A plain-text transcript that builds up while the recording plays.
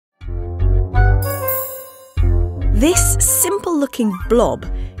This simple-looking blob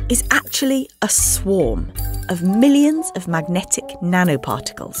is actually a swarm of millions of magnetic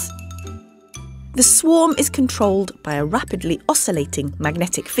nanoparticles. The swarm is controlled by a rapidly oscillating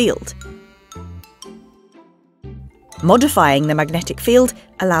magnetic field. Modifying the magnetic field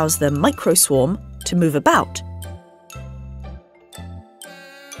allows the microswarm to move about.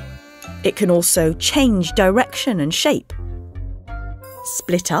 It can also change direction and shape,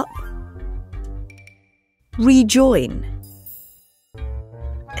 split up, rejoin,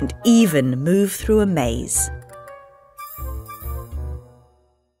 and even move through a maze.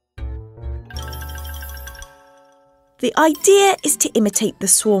 The idea is to imitate the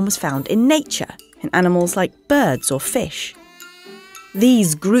swarms found in nature, in animals like birds or fish.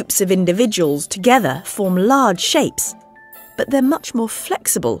 These groups of individuals together form large shapes, but they're much more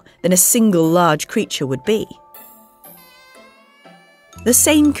flexible than a single large creature would be. The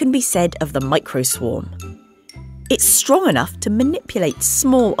same can be said of the microswarm. It's strong enough to manipulate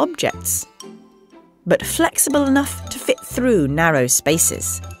small objects, but flexible enough to fit through narrow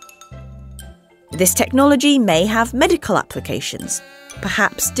spaces. This technology may have medical applications,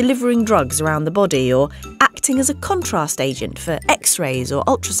 perhaps delivering drugs around the body or acting as a contrast agent for X-rays or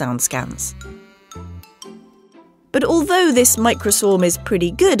ultrasound scans. But although this microswarm is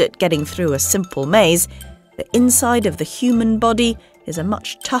pretty good at getting through a simple maze, the inside of the human body is a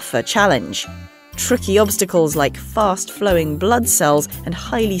much tougher challenge. Tricky obstacles like fast-flowing blood cells and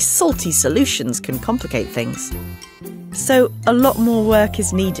highly salty solutions can complicate things. So a lot more work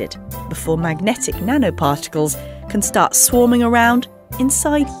is needed before magnetic nanoparticles can start swarming around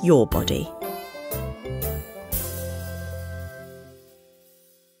inside your body.